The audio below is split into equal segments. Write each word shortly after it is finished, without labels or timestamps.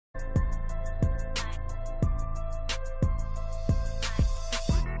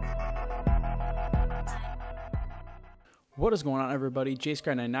What is going on, everybody?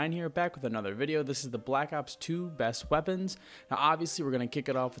 JSky99 here, back with another video. This is the Black Ops 2 best weapons. Now obviously we're going to kick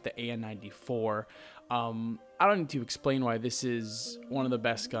it off with the AN-94. I don't need to explain why this is one of the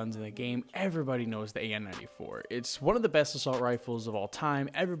best guns in the game. Everybody knows the AN-94. It's one of the best assault rifles of all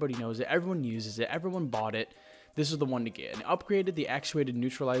time. Everybody knows it, everyone uses it, everyone bought it. This is the one to get. And upgraded the actuated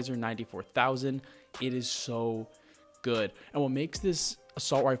neutralizer 94,000. It is so good. And what makes this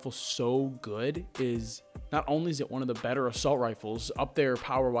assault rifle so good is not only is it one of the better assault rifles up there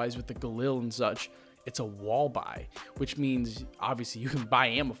power wise with the Galil and such, it's a wall buy, which means obviously you can buy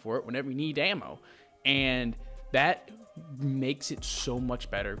ammo for it whenever you need ammo, and that makes it so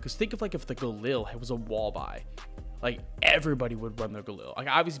much better. Because think of like if the Galil was a wall buy, like everybody would run their Galil. Like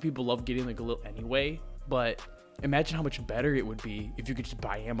obviously people love getting the Galil anyway, but imagine how much better it would be if you could just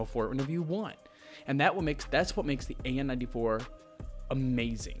buy ammo for it whenever you want. And that's what makes the AN-94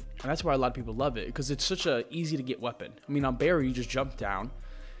 amazing, and that's why a lot of people love it, because it's such a easy to get weapon. I mean, on Barry you just jump down,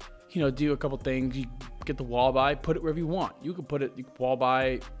 you know, do a couple things, you get the wall buy, put it wherever you want. You can put it wall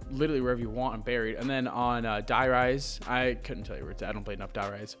buy literally wherever you want on Buried. And then on Die Rise, I couldn't tell you where it's at. I don't play enough Die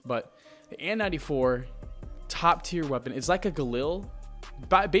Rise, but the AN-94, top tier weapon. It's like a Galil,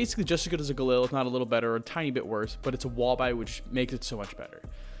 basically just as good as a Galil, if not a little better or a tiny bit worse, but it's a wall buy, which makes it so much better.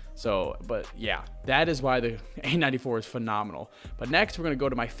 So, but yeah, that is why the AN-94 is phenomenal. But next, we're going to go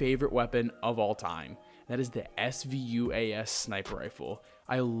to my favorite weapon of all time. That is the SVU-AS sniper rifle.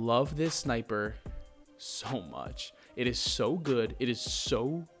 I love this sniper so much. It is so good. It is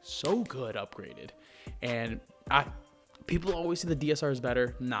so good upgraded. And people always say the DSR is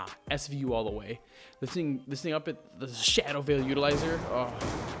better. Nah, SVU all the way. This thing up at the Shadow Veil Utilizer. Oh,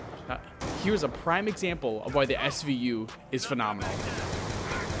 here's a prime example of why the SVU is phenomenal.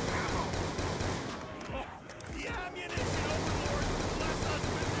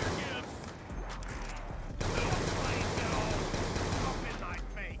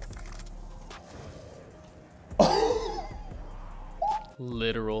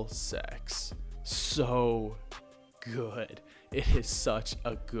 Literal sex. So good. It is such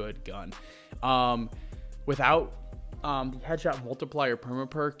a good gun. Without the headshot multiplier perma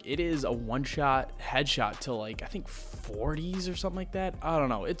perk, it is a one-shot headshot to like I think 40s or something like that. I don't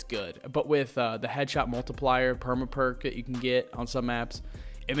know, it's good. But with the headshot multiplier perma perk that you can get on some maps,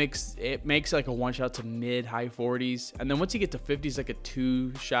 it makes like a one-shot to mid-high 40s, and then once you get to 50s, like a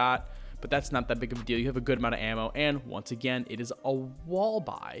two-shot. But that's not that big of a deal. You have a good amount of ammo, and once again, it is a wall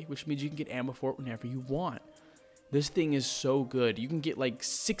buy, which means you can get ammo for it whenever you want. This thing is so good. You can get like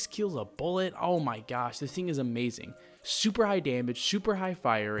 6 kills a bullet. Oh my gosh, this thing is amazing. Super high damage, super high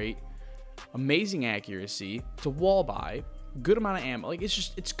fire rate, amazing accuracy. It's a wall buy, good amount of ammo. Like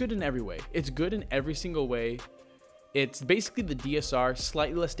it's good in every way. It's good in every single way. It's basically the DSR,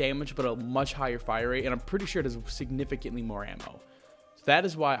 slightly less damage, but a much higher fire rate, and I'm pretty sure it has significantly more ammo. That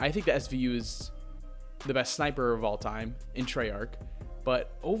is why I think the SVU is the best sniper of all time in Treyarch.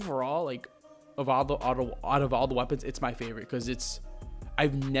 But overall, like out of all the weapons, it's my favorite because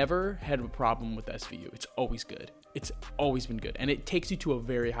I've never had a problem with the SVU. It's always good. It's always been good, and it takes you to a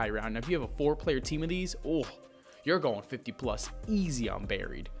very high round. Now, if you have a 4-player team of these, oh, you're going 50 plus easy on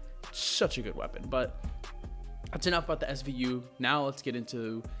Buried. It's such a good weapon. But that's enough about the SVU. Now let's get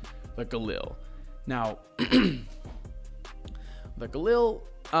into the Galil. Now. The Galil,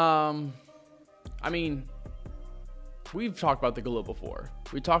 I mean, we've talked about the Galil before.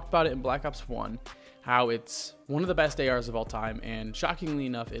 We talked about it in Black Ops 1, how it's one of the best ARs of all time, and shockingly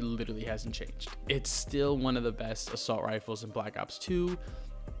enough, it literally hasn't changed. It's still one of the best assault rifles in Black Ops 2.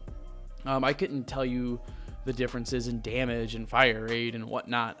 I couldn't tell you the differences in damage and fire rate and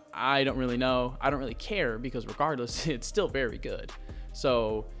whatnot. I don't really know. I don't really care, because regardless, it's still very good.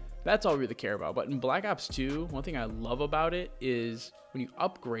 So that's all we really care about. But in Black Ops 2, one thing I love about it is when you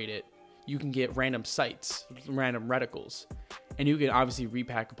upgrade it, you can get random sights, random reticles. And you can obviously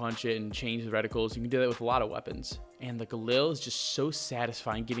repack a punch it and change the reticles. You can do that with a lot of weapons. And the Galil is just so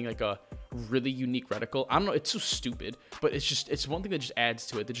satisfying, getting like a really unique reticle. I don't know, it's so stupid, but it's one thing that just adds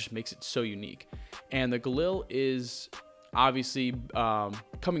to it, that just makes it so unique. And the Galil is obviously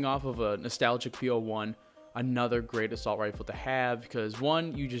coming off of a nostalgic BO1, another great assault rifle to have, because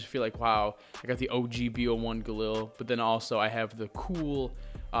one, you just feel like, wow, I got the OG BO1 Galil, but then also I have the cool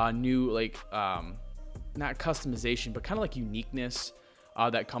new, like not customization, but kind of like uniqueness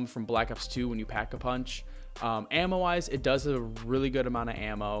that comes from Black Ops 2 when you pack a punch. Ammo wise, it does have a really good amount of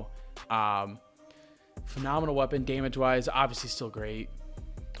ammo. Phenomenal weapon. Damage wise, obviously still great.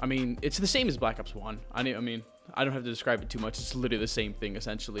 I mean, it's the same as Black Ops 1. I mean, I don't have to describe it too much. It's literally the same thing,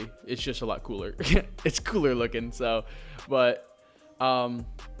 essentially. It's just a lot cooler. It's cooler looking. So, but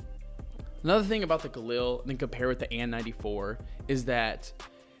Another thing about the Galil, then compare with the AN94, is that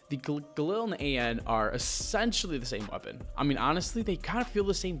the Galil and the AN are essentially the same weapon. I mean, honestly, they kind of feel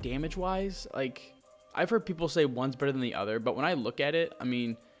the same damage-wise. Like, I've heard people say one's better than the other, but when I look at it, I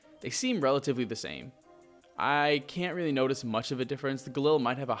mean, they seem relatively the same. I can't really notice much of a difference. The Galil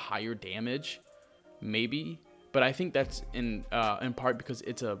might have a higher damage, maybe, but I think that's in part because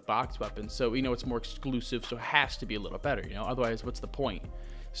it's a box weapon, so you know it's more exclusive, so it has to be a little better, you know. Otherwise, what's the point?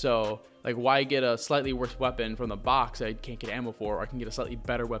 So, like, why get a slightly worse weapon from the box that I can't get ammo for, or I can get a slightly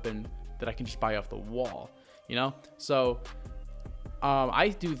better weapon that I can just buy off the wall, you know? So,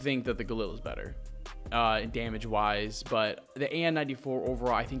 I do think that the Galil is better, damage-wise, but the AN94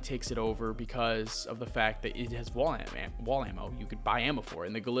 overall, I think, takes it over because of the fact that it has wall ammo. You could buy ammo for it,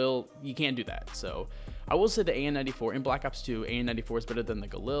 and the Galil, you can't do that. So, I will say the AN94, in Black Ops 2, AN94 is better than the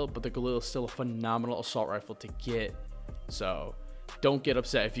Galil, but the Galil is still a phenomenal assault rifle to get, so don't get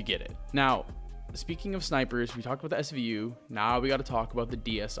upset if you get it. Now, speaking of snipers, we talked about the SVU. Now we got to talk about the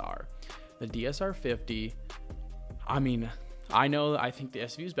DSR. The DSR 50, I mean, I know I think the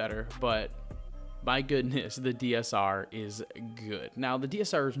SVU is better, but my goodness, the DSR is good. Now, the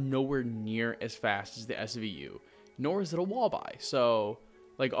DSR is nowhere near as fast as the SVU, nor is it a wall buy. So,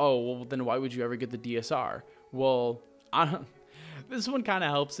 like, oh, well, then why would you ever get the DSR? Well, this one kind of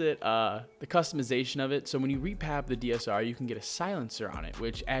helps it, the customization of it. So when you repap the DSR, you can get a silencer on it,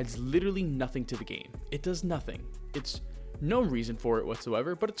 which adds literally nothing to the game. It does nothing. It's no reason for it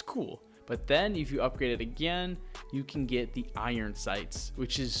whatsoever, but it's cool. But then if you upgrade it again, you can get the iron sights,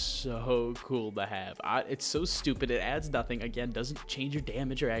 which is so cool to have. It's so stupid. It adds nothing. Again, doesn't change your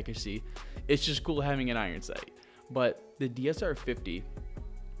damage or accuracy. It's just cool having an iron sight. But the DSR 50,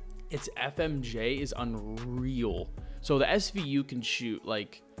 its FMJ is unreal. So the SVU can shoot,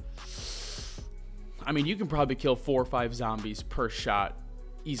 like, I mean, you can probably kill 4 or 5 zombies per shot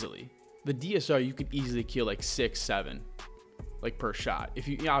easily. The DSR, you could easily kill like 6, 7, like, per shot. If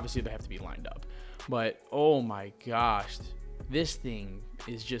you, obviously they have to be lined up, but oh my gosh, this thing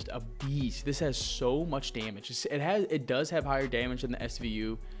is just a beast. This has so much damage. It does have higher damage than the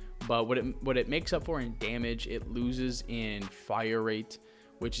SVU, but what it makes up for in damage, it loses in fire rate,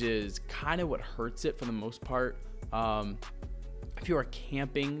 which is kind of what hurts it for the most part. If you are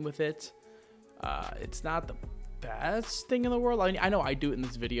camping with it, it's not the best thing in the world. I know I do it in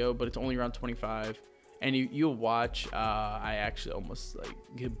this video, but it's only around 25, and you'll watch, I actually almost like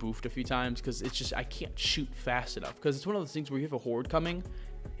get boofed a few times because it's just, I can't shoot fast enough, because it's one of those things where you have a horde coming.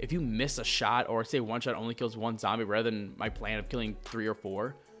 If you miss a shot, or say one shot only kills 1 zombie rather than my plan of killing 3 or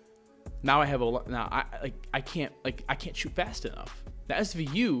 4, now I have I can't shoot fast enough. The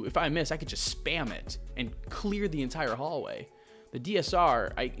SVU, if I miss, I could just spam it and clear the entire hallway. The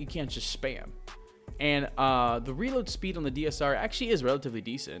DSR, you can't just spam. And the reload speed on the DSR actually is relatively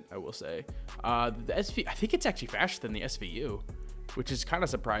decent, I will say. The SVU, I think it's actually faster than the SVU, which is kind of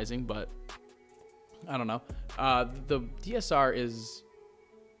surprising, but I don't know. The DSR is,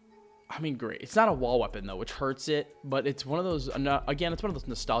 I mean, great. It's not a wall weapon though, which hurts it, but it's one of those, again, it's one of those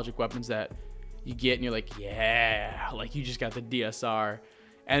nostalgic weapons that you get and you're like, yeah, like you just got the DSR.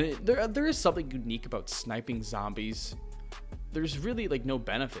 And there is something unique about sniping zombies. There's really like no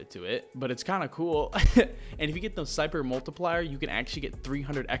benefit to it, but it's kind of cool. And if you get the sniper multiplier, you can actually get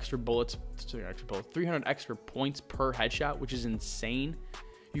 300 extra bullets, 300 extra points per headshot, which is insane.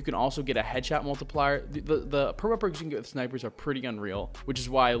 You can also get a headshot multiplier. The per weapons you can get with snipers are pretty unreal, which is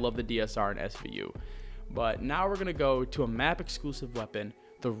why I love the DSR and SVU. But now we're gonna go to a map exclusive weapon,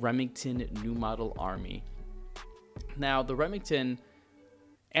 the Remington New Model Army. Now the Remington,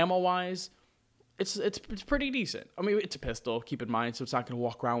 ammo wise, it's pretty decent. I mean, it's a pistol, keep in mind, so it's not gonna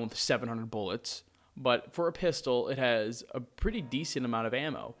walk around with 700 bullets. But for a pistol, it has a pretty decent amount of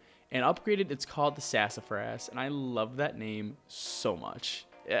ammo. And upgraded, it's called the Sassafras, and I love that name so much.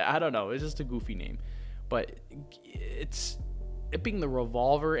 I don't know, it's just a goofy name, but it being the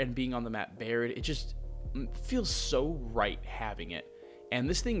revolver and being on the map buried, it just feels so right having it. And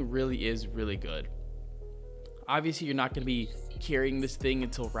this thing really is really good. Obviously, you're not going to be carrying this thing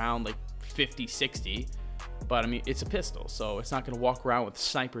until round like 50, 60, but I mean, it's a pistol, so it's not going to walk around with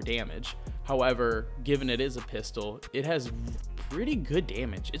sniper damage. However, given it is a pistol, it has pretty good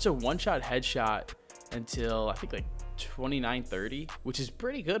damage. It's a one-shot headshot until I think like 29, 30, which is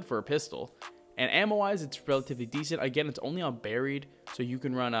pretty good for a pistol. And ammo-wise, it's relatively decent. Again, it's only on buried, so you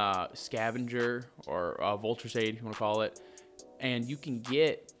can run a scavenger or a vulture's aid, if you want to call it, and you can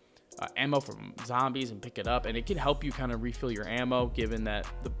get ammo from zombies and pick it up, and it can help you kind of refill your ammo, given that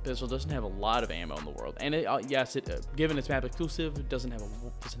the pistol doesn't have a lot of ammo in the world. And yes, given it's map exclusive, it doesn't have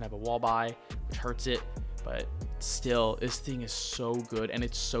a wall buy, which hurts it. but still, this thing is so good, and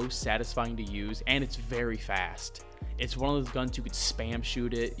it's so satisfying to use, and it's very fast. It's one of those guns you could spam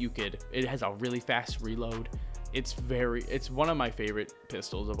shoot it. It has a really fast reload. It's one of my favorite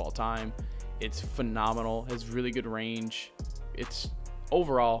pistols of all time. It's phenomenal, has really good range. It's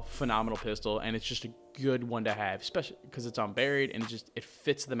overall phenomenal pistol, and it's just a good one to have, especially because it's unburied and it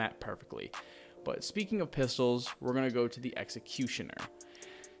fits the map perfectly. But speaking of pistols, we're gonna go to the Executioner.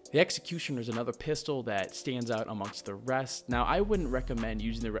 The Executioner is another pistol that stands out amongst the rest. Now, I wouldn't recommend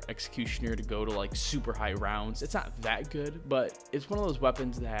using the Executioner to go to like super high rounds. It's not that good, but it's one of those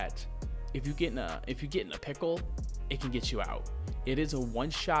weapons that if you get in a pickle, it can get you out. It is a one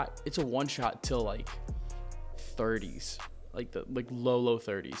shot. It's a one shot till like 30s, like low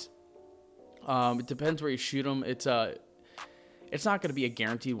 30s. It depends where you shoot them. It's not going to be a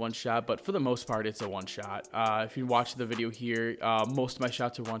guaranteed one shot, but for the most part, it's a one shot. If you watch the video here, most of my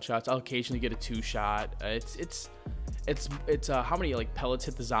shots are one shots. I'll occasionally get a two shot. It's how many like pellets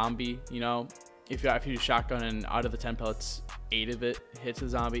hit the zombie, you know? If you shotgun and out of the 10 pellets, 8 of it hits the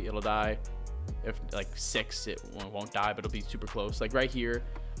zombie, it'll die. If like 6, it won't die, but it'll be super close. Like right here,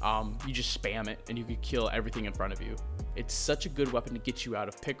 you just spam it and you can kill everything in front of you. It's such a good weapon to get you out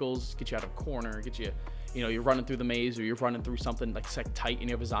of pickles, get you out of corner, get you, you know, you're running through the maze or you're running through something like tight and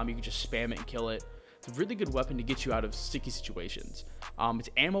you have a zombie, you can just spam it and kill it. It's a really good weapon to get you out of sticky situations. It's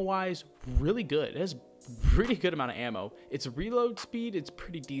ammo-wise really good. It has really good amount of ammo. Its reload speed, it's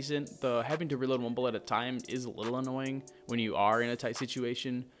pretty decent. The having to reload one bullet at a time is a little annoying when you are in a tight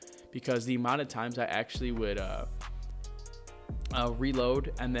situation, because the amount of times I actually would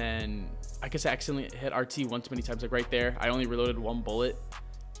reload and then I guess I accidentally hit RT one too many times. Like right there, I only reloaded one bullet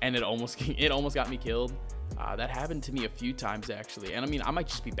and it almost got me killed. That happened to me a few times actually, and I mean, I might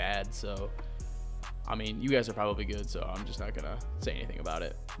just be bad, so I mean, you guys are probably good, so I'm just not gonna say anything about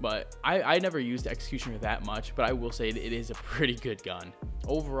it. But I never used the Executioner that much, but I will say that it is a pretty good gun.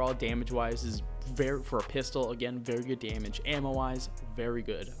 Overall, damage-wise, is for a pistol, again, very good damage. Ammo-wise, very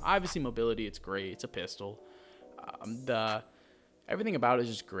good. Obviously, mobility, it's great. It's a pistol. Everything about it is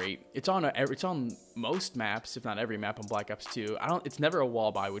just great. It's on most maps, if not every map on Black Ops 2. It's never a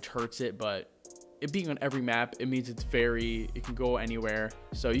wall buy, which hurts it, but it being on every map, it means it can go anywhere.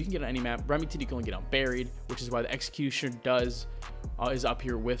 So you can get on any map. Remington, you can only get on buried, which is why the Executioner is up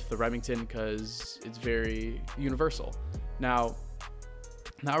here with the Remington, because it's very universal. Now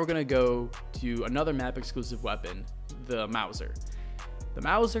we're gonna go to another map exclusive weapon, the Mauser. The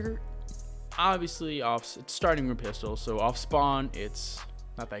Mauser, obviously it's starting room pistol, so off spawn it's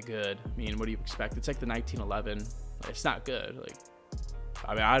not that good. I mean, what do you expect? It's like the 1911. It's not good. Like,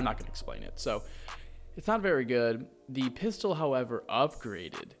 I mean, I'm not gonna explain it. So it's not very good. The pistol, however,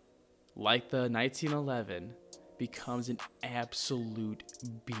 upgraded like the 1911, becomes an absolute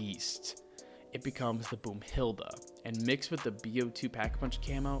beast. It becomes the Boomhilda, and mixed with the BO2 Pack-a-Punch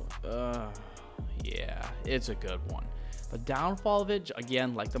camo, yeah, it's a good one. The downfall of it,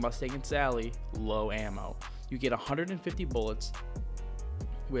 again, like the Mustang and Sally, low ammo. You get 150 bullets,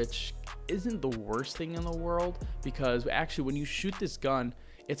 which isn't the worst thing in the world, because actually when you shoot this gun,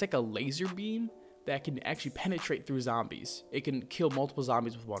 it's like a laser beam that can actually penetrate through zombies. It can kill multiple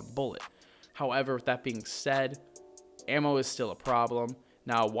zombies with one bullet. However, with that being said, ammo is still a problem.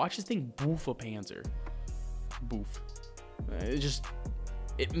 Now watch this thing boof a Panzer. Boof.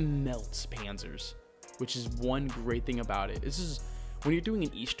 It melts Panzers, which is one great thing about it. This is when you're doing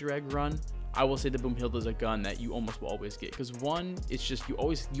an Easter egg run. I will say the Boomhilda is a gun that you almost will always get, because one, it's just you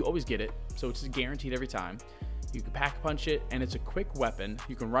always get it, so it's guaranteed every time. You can pack punch it, and it's a quick weapon.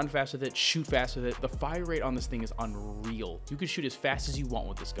 You can run fast with it, shoot fast with it. The fire rate on this thing is unreal. You can shoot as fast as you want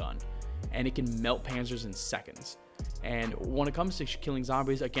with this gun, and it can melt Panzers in seconds. And when it comes to killing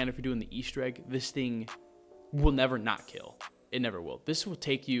zombies, again, if you're doing the Easter egg, this thing will never not kill. It never will. This will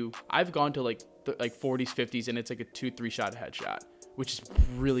take you, I've gone to like 40s, 50s, and it's like a 2-3 shot headshot, which is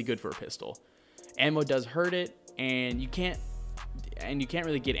really good for a pistol. Ammo does hurt it, and you can't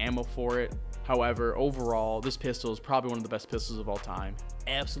really get ammo for it. However, overall, this pistol is probably one of the best pistols of all time.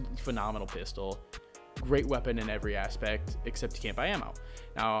 Absolutely phenomenal pistol. Great weapon in every aspect, except you can't buy ammo.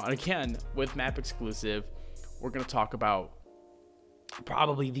 Now, again, with map exclusive, we're going to talk about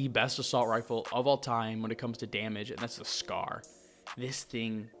probably the best assault rifle of all time when it comes to damage, and that's the Scar. This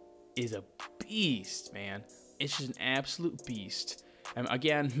thing is a beast, man. It's just an absolute beast. And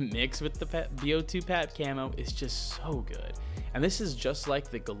again, mixed with the BO2 PAP camo, it's just so good. And this is just like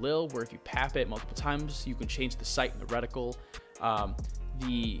the Galil, where if you pap it multiple times, you can change the sight and the reticle.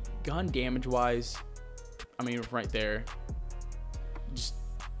 The gun damage-wise, I mean, right there, just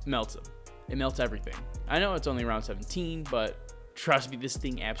melts them. It melts everything. I know it's only around 17, but Trust me, this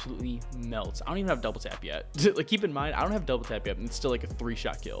thing absolutely melts. I don't even have double tap yet. Like, keep in mind, I don't have double tap yet, and it's still like a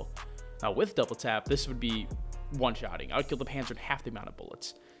 3-shot kill. Now, with double tap, this would be one-shotting. I would kill the Panzer in half the amount of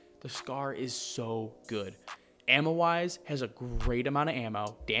bullets. The Scar is so good. Ammo-wise, has a great amount of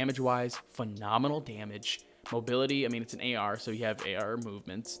ammo. Damage-wise, phenomenal damage. Mobility, I mean, it's an AR, so you have AR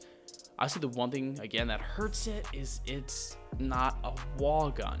movements. Honestly, the one thing, again, that hurts it is it's not a wall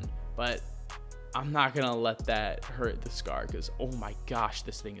gun, but I'm not gonna let that hurt the Scar, because oh my gosh,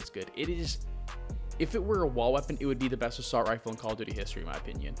 this thing is good. It is, if it were a wall weapon, it would be the best assault rifle in Call of Duty history, in my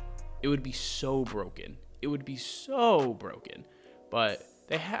opinion. It would be so broken. It would be so broken. But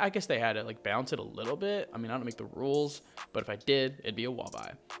I guess they had to like balance it a little bit. I mean, I don't make the rules, but if I did, it'd be a wall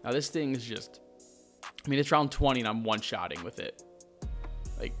buy. Now this thing is just, I mean, it's round 20 and I'm one-shotting with it.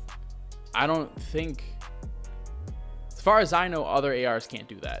 Like, I don't think, as far as I know, other ARs can't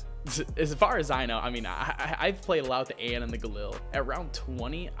do that. As far as I know, I mean, I've played a lot with the AN and the Galil. At round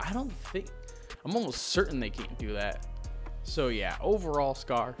 20, I don't think, I'm almost certain they can't do that. So yeah, overall,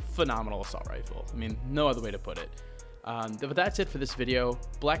 Scar, phenomenal assault rifle. I mean, no other way to put it. But that's it for this video.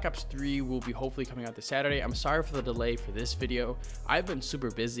 Black Ops 3 will be hopefully coming out this Saturday. I'm sorry for the delay for this video. I've been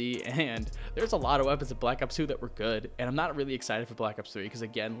super busy, and there's a lot of weapons in Black Ops 2 that were good, and I'm not really excited for Black Ops 3 because,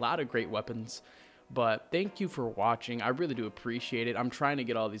 again, a lot of great weapons. But thank you for watching. I really do appreciate it. I'm trying to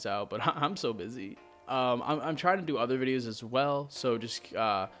get all these out, but I'm so busy. I'm trying to do other videos as well, so just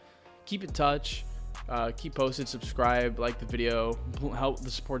keep in touch. Keep posted, subscribe, like the video, help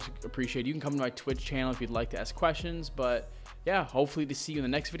the support, appreciate it. You can come to my Twitch channel if you'd like to ask questions, but yeah, hopefully to see you in the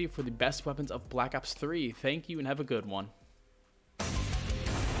next video for the best weapons of Black Ops 3. Thank you and have a good one.